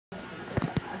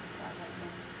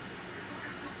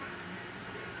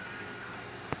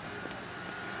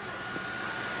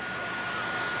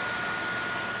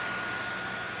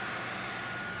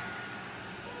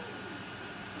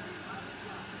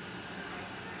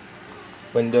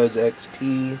Windows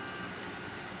XP.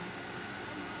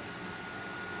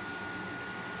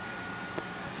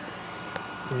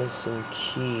 Missing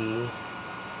key.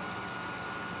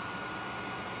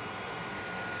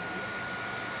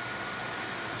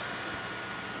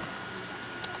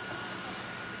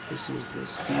 This is the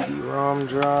CD-ROM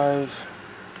drive,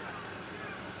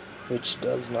 which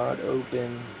does not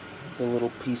open. The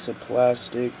little piece of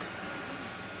plastic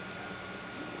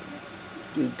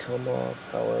did come off,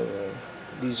 however.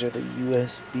 These are the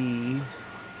USB,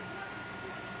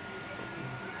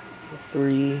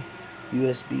 3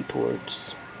 USB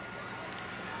ports.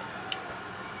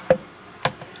 These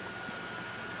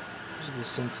are the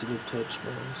sensitive touch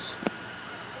buttons.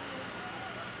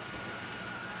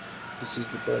 This is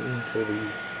the button for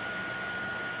the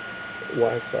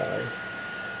Wi-Fi.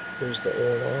 Here's the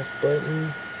on-off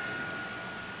button.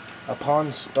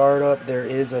 Upon startup, there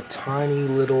is a tiny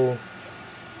little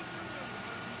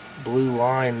blue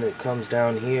line that comes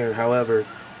down here. However,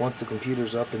 once the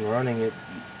computer's up and running, it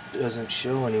doesn't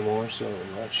show anymore, so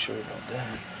I'm not sure about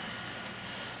that.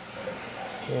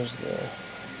 Here's the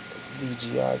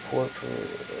VGI port for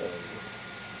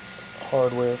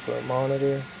hardware for a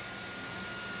monitor.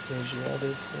 Here's your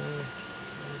other port.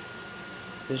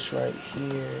 This right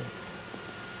here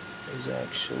is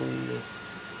actually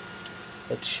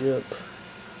a chip.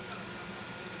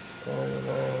 All in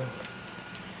all,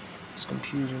 this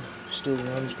computer still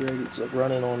runs great. It's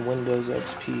running on Windows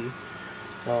XP.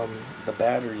 The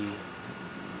battery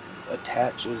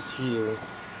attaches here,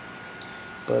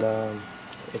 but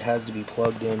it has to be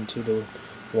plugged into the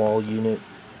wall unit.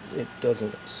 It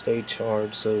doesn't stay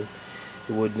charged, so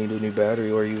it would need a new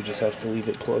battery, or you would just have to leave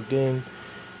it plugged in.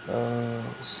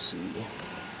 Let's see.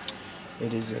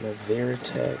 It is an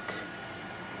averatec,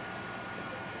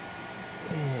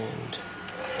 and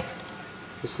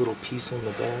this little piece on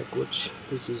the back, which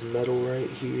this is metal right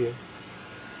here. You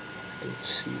can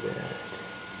see that.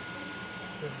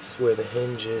 That's where the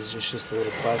hinge is. It's just a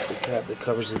little plastic cap that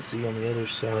covers it. See on the other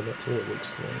side, that's what it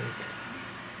looks like.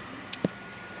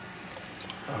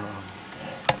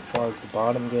 As far as the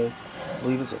bottom goes, I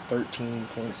believe it's a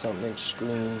 13-point-something inch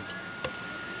screen.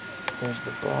 Here's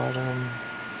the bottom.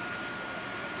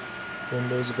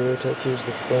 Windows averatec. Here's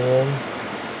the fan.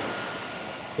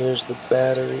 Here's the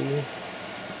battery,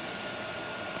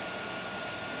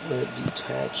 where it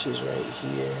detaches right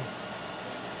here.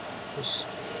 Just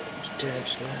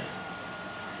detach that.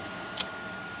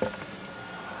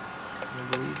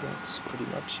 I believe that's pretty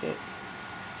much it.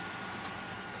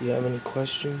 If you have any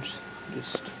questions,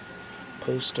 just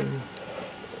post them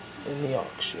in the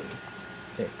auction.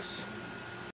 Thanks.